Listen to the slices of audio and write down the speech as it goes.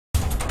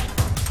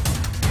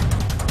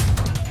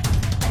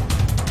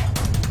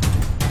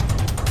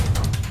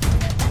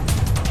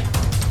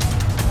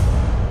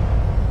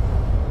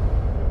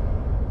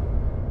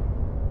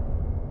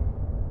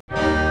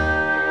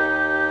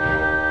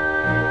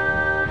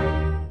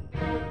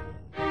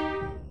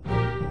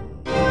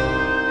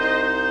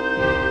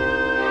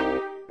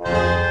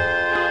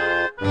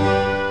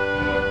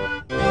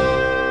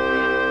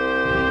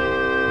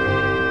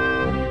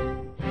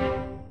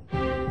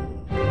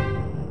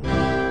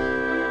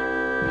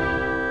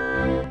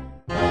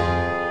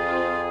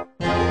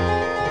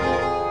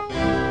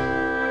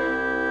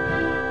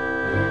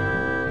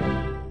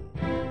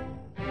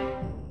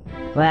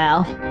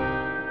Well,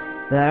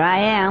 there I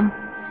am.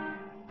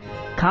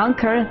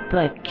 Conker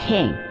the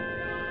king.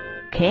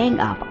 King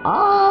of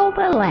all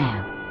the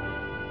land.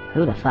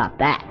 Who'd have thought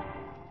that?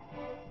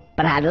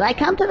 But how did I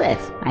come to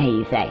this, I hear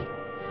you say?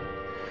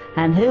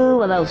 And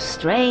who are those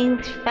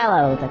strange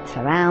fellows that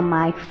surround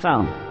my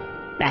throne?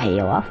 I hear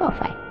you also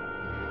say.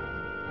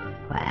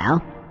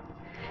 Well,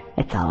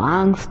 it's a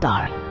long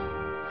story.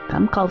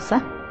 Come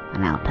closer,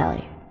 and I'll tell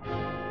you.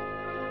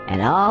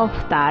 It all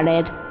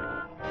started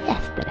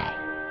yesterday.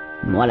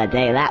 And what a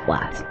day that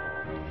was.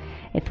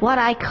 It's what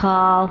I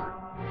call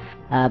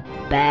a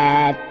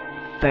bad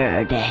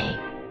fur day.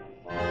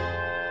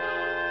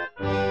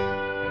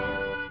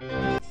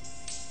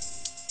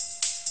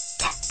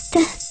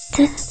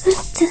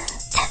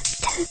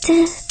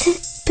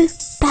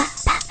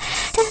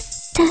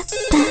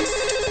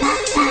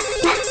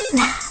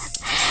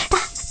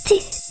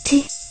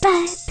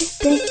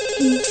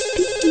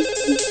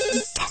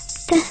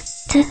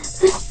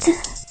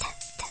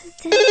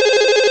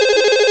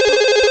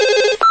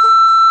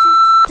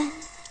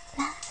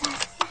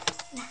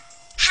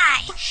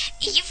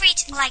 You've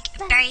reached,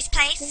 Barry's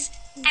place.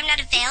 I'm not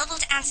available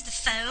to answer the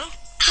phone,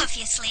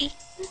 obviously.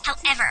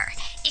 However,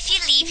 if you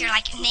leave your,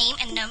 name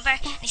and number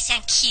and you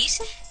sound cute,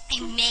 I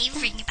may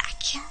ring you back.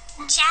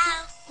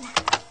 Ciao.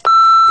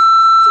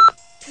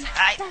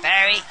 Hi,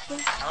 Barry.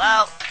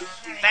 Hello?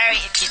 Barry,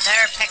 if you're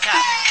there, pick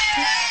up.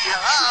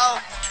 Hello?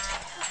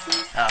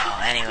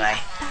 Oh, anyway.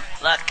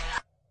 Look.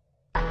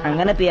 I'm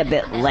gonna be a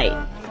bit late.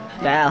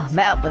 Well,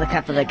 met up with a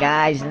couple of the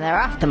guys and they're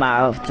off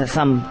tomorrow to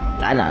some,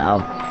 I don't know,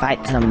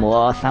 fight some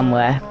war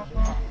somewhere.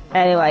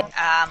 Anyway,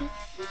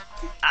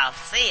 I'll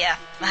see ya.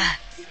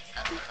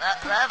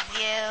 Love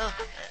you.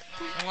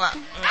 Mwah,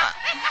 mwah.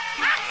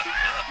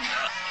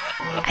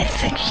 I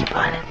think she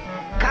bought it.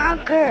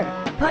 Conker,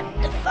 put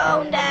the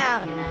phone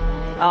down.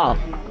 Oh,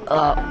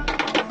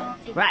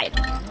 right.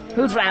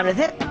 Whose round is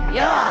it?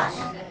 Yours.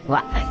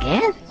 What,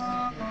 again?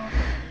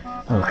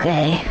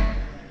 Okay.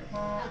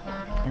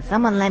 Can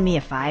someone lend me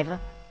a $5?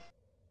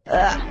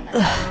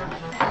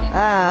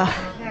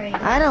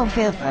 I don't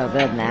feel so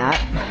good now.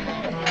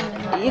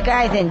 You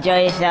guys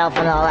enjoy yourself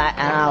and all that,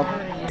 and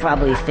I'll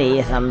probably see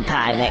you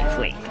sometime next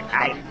week.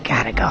 I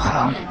gotta go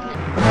home.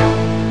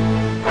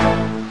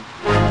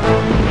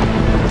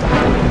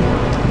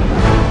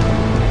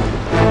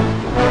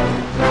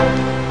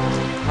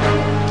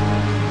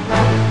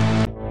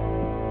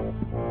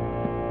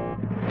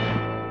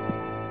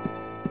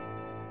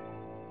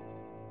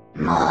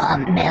 More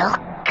milk,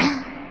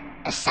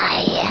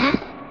 sire?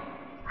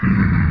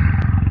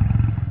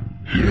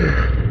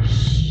 Yes.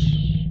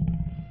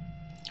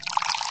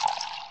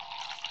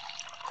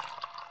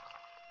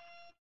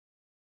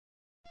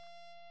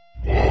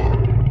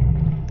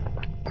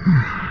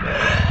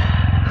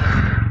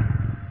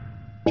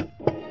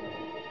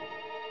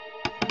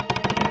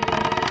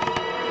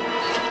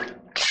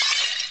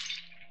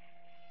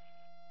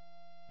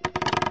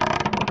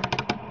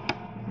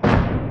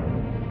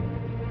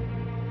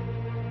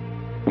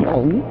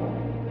 Oh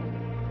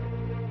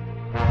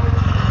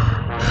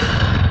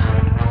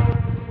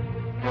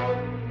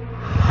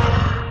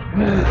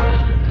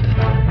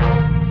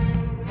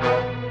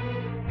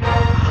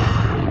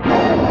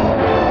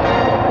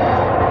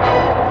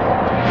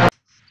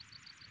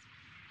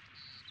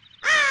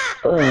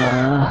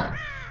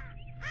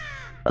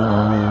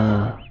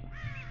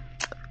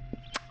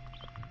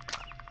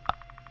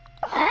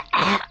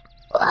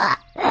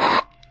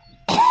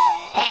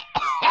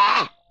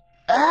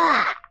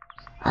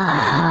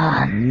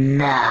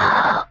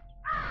no.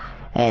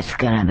 It's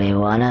gonna be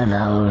one of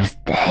those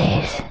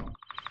days.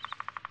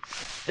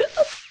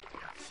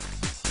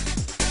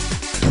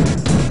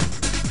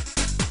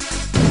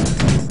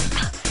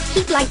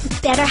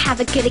 He'd better have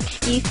a good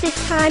excuse this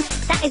time.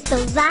 That is the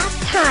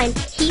last time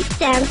he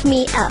stands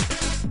me up.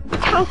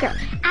 Conker,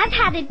 I've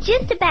had it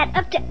just about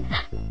up to...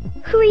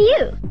 Who are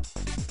you?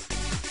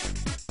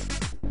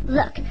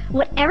 Look,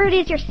 whatever it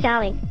is you're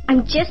selling,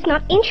 I'm just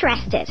not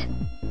interested.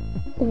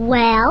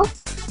 Well?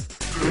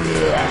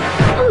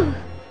 Oh.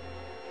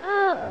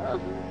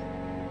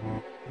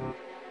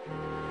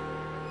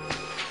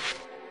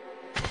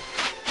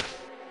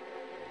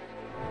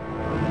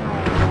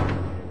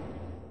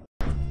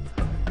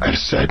 I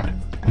said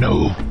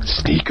no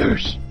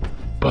sneakers.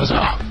 Buzz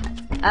off.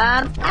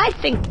 I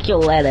think you'll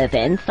let us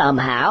in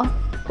somehow.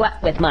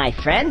 What with my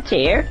friends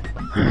here?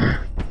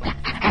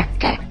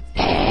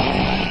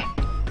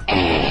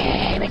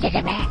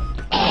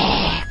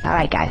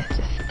 Alright guys,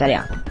 just steady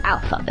on.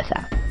 I'll sort this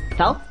out.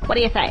 So, what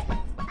do you say?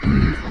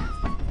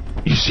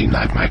 You seem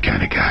like my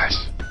kind of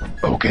guys.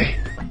 Okay,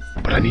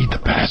 but I need the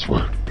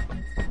password.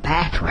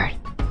 Password?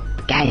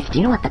 Guys, do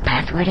you know what the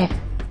password is?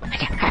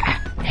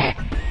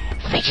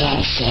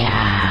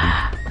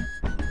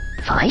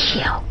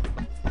 Felicio.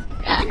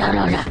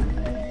 No.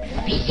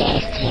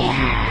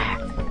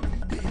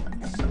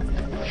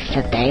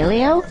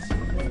 Fidelio?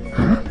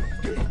 Huh?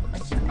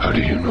 How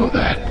do you know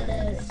that?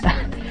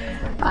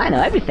 I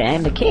know everything.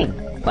 I'm the king.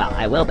 Well,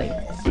 I will be.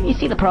 Didn't you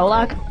see the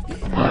prologue?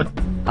 What?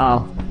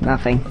 Oh,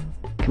 nothing.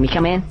 Can we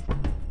come in?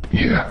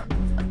 Yeah.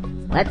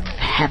 Let's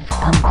have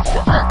some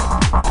fun.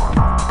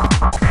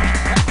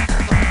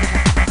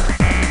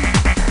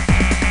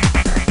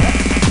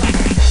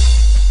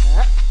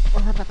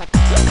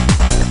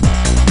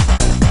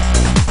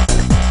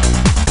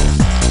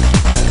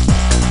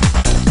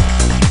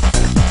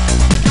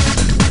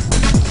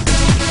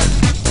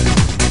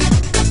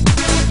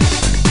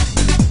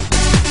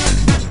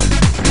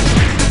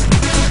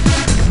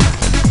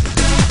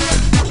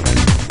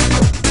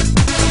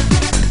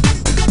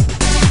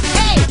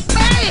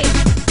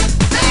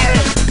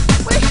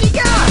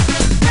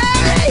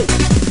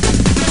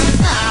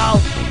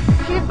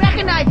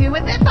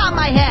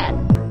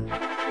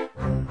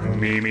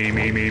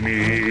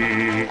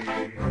 Me.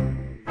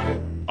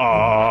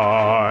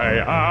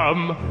 I am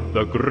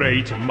the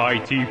great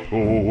mighty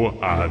Pooh,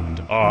 and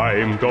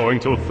I'm going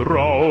to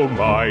throw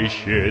my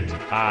shit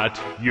at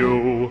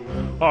you.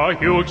 A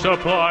huge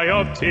supply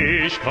of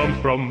tish comes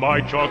from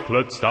my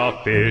chocolate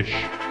starfish.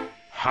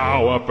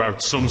 How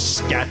about some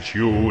scat,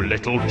 you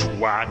little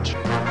twat?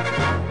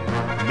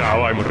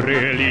 Now I'm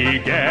really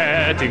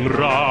getting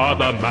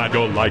rather mad.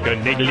 You're like a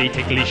niggly,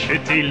 tickly,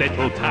 shitty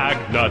little tag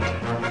nut.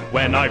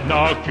 When I've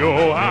knocked you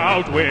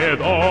out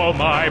with all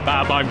my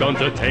bab, I'm going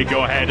to take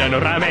your head and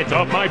ram it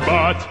up my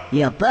butt.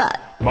 Your butt.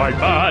 My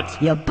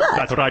butt. Your butt.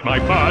 That's right, my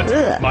butt.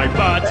 Ugh. My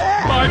butt.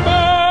 My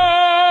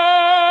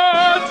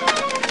butt!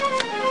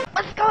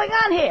 What's going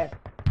on here?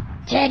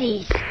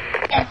 Teddies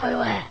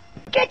everywhere.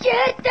 Get your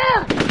head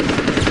down!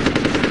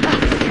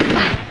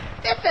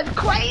 This is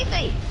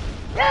crazy!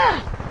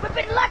 We've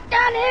been locked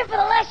down here for the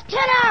last 10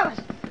 hours.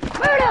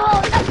 Murder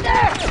holes up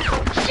there.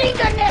 Machine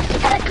gun nests.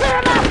 Gotta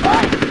clear them out,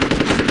 boy.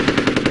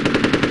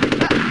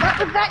 What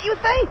was that you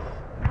say?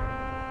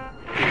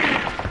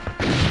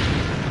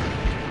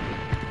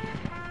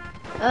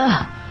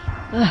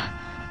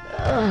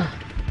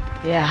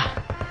 Yeah,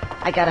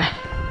 I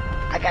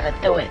gotta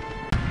do it.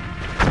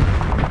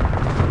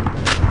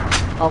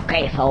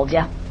 Okay,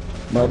 soldier,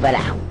 move it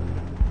out.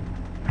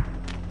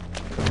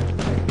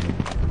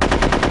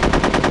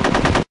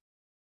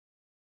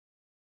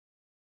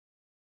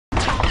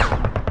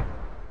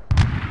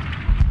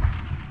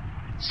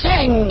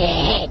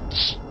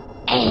 Sonnage.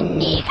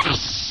 Any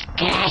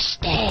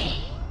vascaste.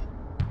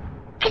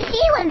 Could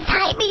you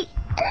untie me?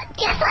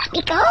 Just let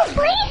me go,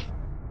 please?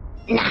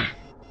 Nah.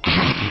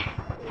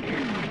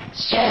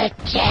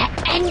 Surge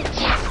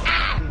enter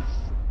ans.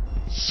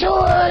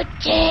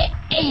 Surge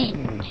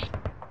in.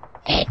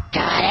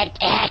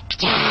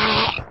 Etoradecta.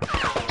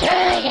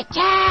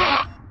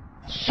 Turgata.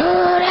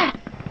 Sura.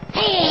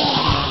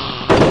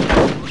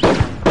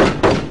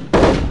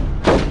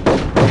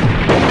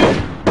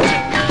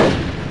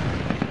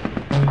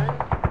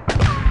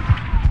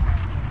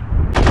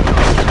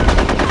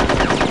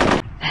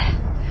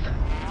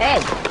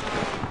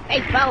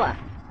 Hey, fella,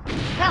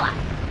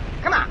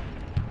 come on.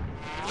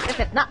 This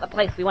is not the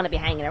place we want to be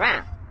hanging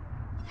around.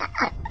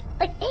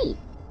 But hey,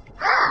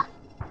 oh,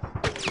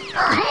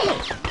 hey,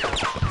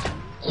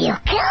 you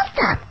killed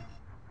them.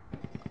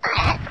 Oh,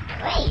 that's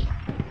great.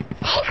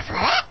 Thanks for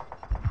that.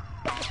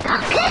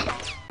 Okay.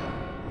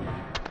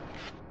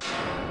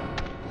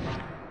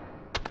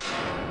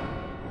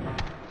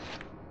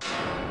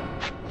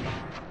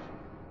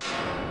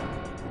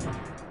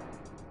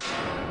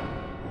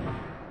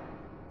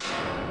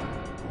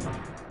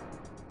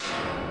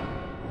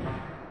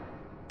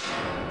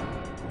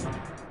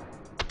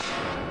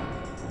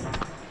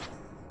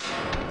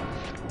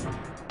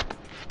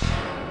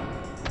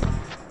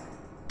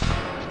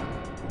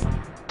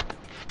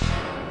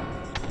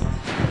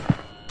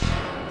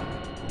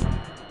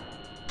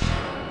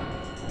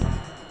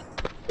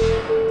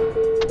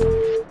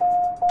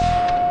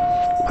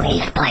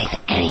 Please place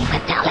any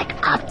metallic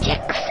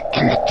objects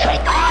in the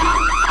trigger.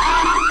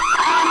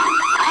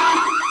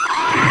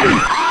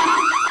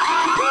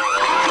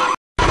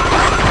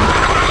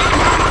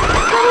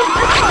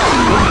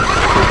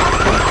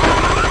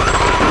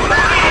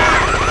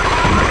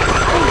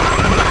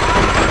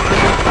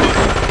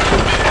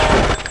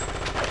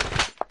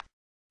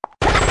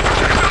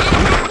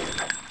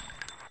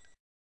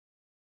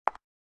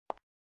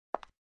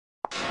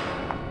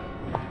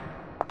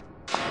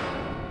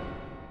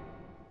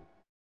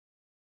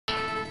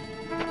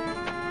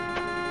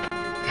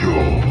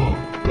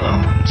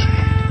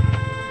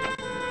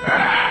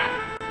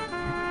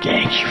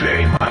 Thank you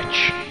very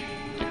much.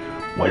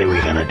 What are we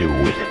gonna do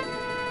with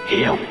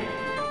him?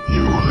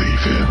 You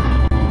leave him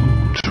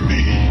to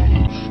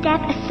me.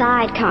 Step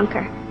aside,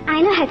 Conker.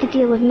 I know how to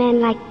deal with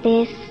men like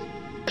this.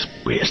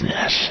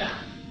 Business.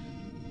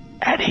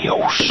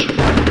 Adios.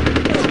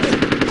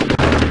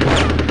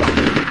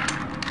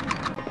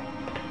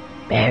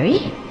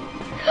 Barry?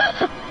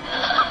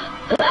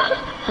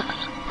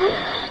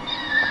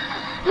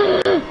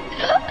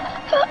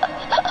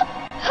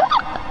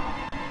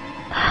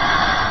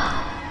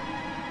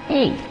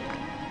 Hey,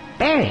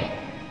 Barry.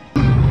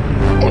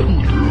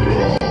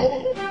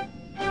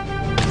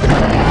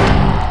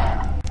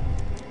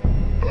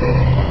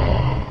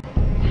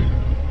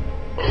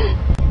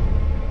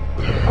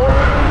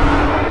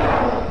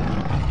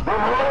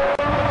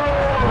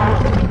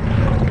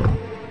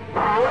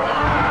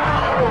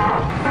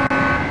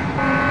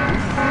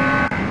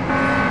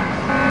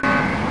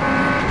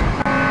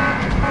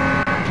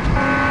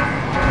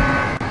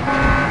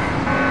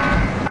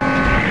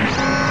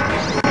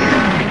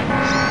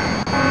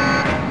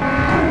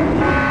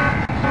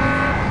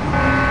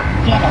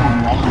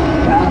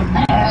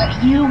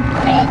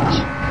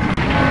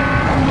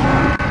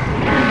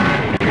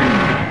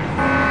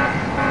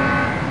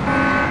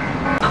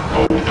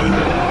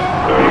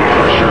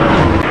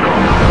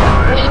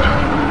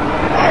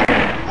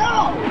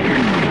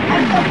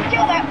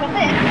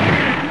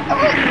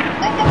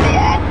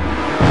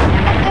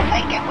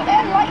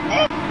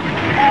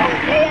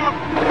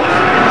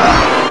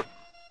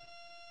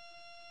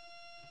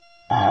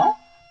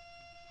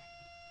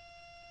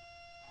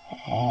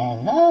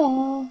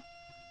 Hello?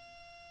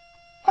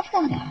 What's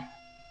going on?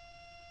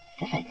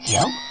 Is this a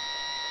joke?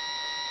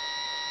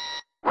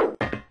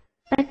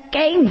 The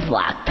game's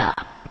locked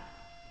up.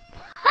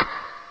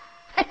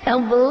 I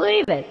don't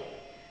believe it.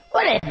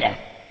 What is this?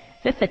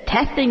 Is this the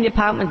testing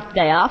department's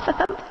day off or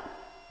something?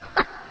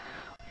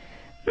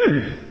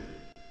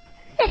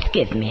 This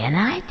gives me an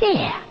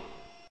idea.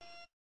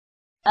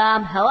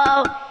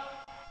 Hello?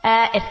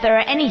 If there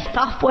are any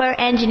software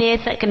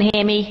engineers that can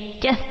hear me,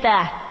 just,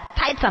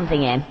 type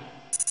something in.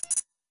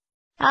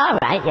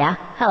 Alright, yeah,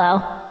 hello.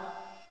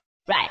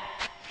 Right,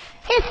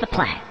 here's the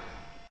plan.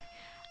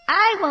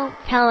 I won't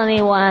tell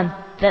anyone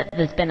that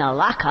there's been a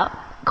lockup,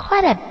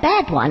 quite a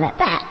bad one at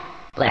that,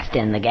 left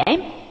in the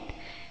game.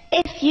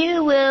 If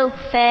you will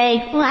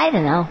say, well, I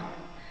don't know,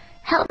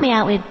 help me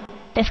out with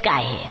this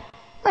guy here.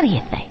 What do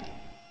you think?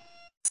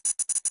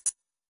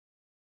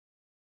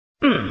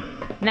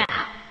 Now,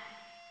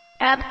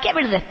 get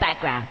rid of this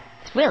background.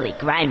 It's really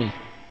grimy.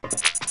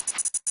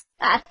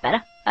 That's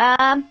better.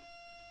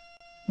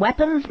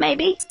 Weapons,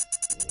 maybe?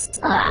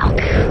 Oh,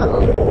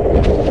 cool.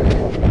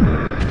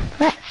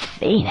 Let's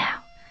see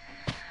now.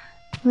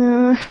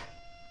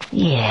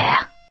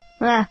 Yeah.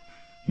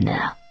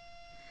 No.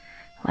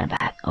 What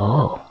about...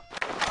 Oh.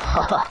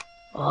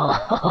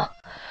 Oh.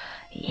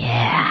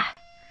 Yeah.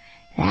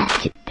 That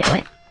should do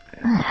it.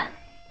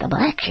 Double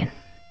action.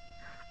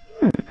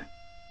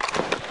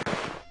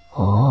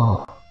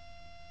 Oh.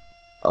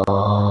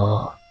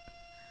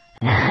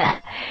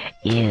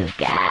 You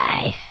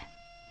guys.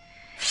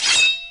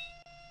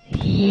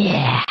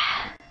 Yeah.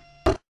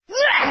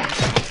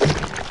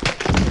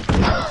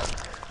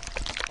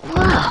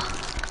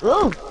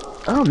 Whoa.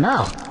 Oh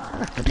no.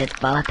 That's a bit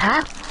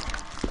volatile.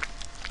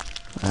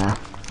 Well,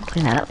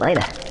 clean that up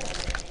later.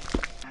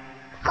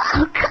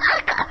 Oh,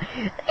 Conker!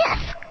 Yes,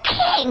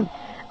 King!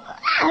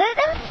 I would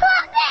have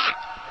thought that!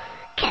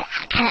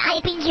 Can I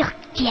be your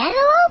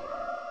general?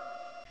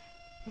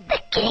 The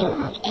king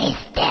is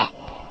dead.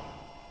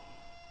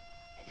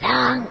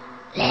 Long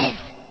live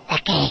the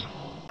king.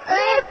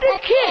 Live the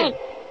king!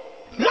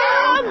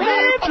 Long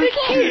live the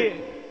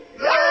king!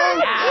 Long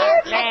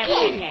live the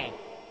king!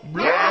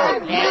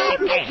 Long live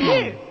the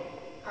king!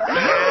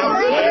 Long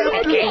live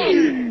the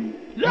king!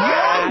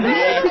 Long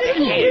live the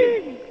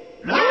king!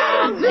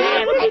 Long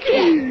live the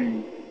king!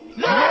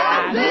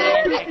 Long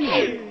live the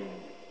king!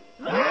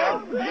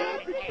 Long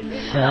live the king!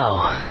 So,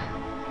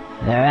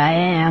 there I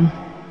am.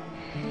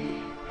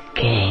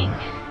 King.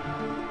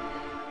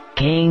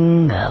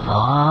 King of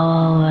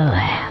all the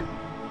land.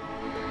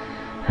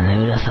 And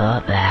who'd have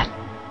thought that?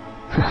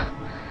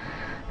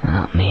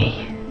 Not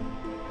me.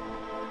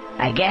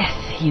 I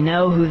guess you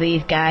know who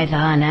these guys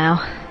are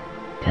now?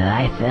 'Cause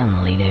I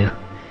certainly do.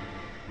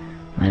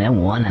 I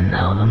don't want to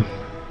know them.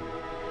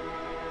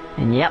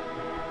 And yep,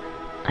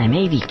 I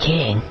may be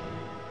king.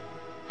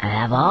 I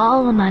have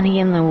all the money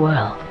in the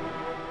world.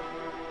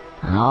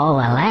 And all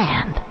the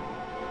land.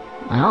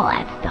 And all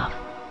that stuff.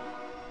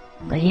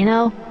 But you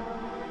know,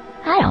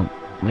 I don't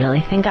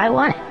really think I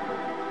want it.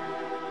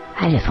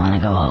 I just want to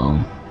go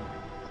home.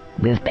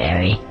 With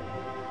Barry.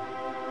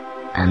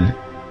 And,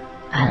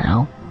 I don't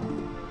know,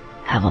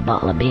 have a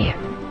bottle of beer.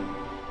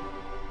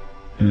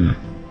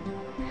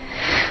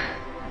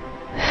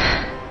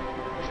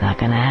 It's not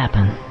gonna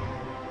happen.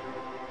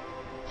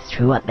 It's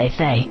true what they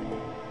say.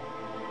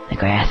 The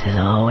grass is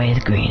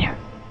always greener.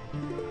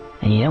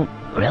 And you don't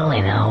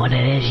really know what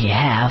it is you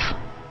have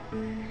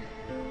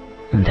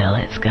until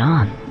it's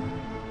gone.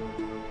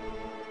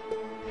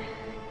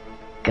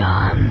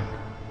 Gone.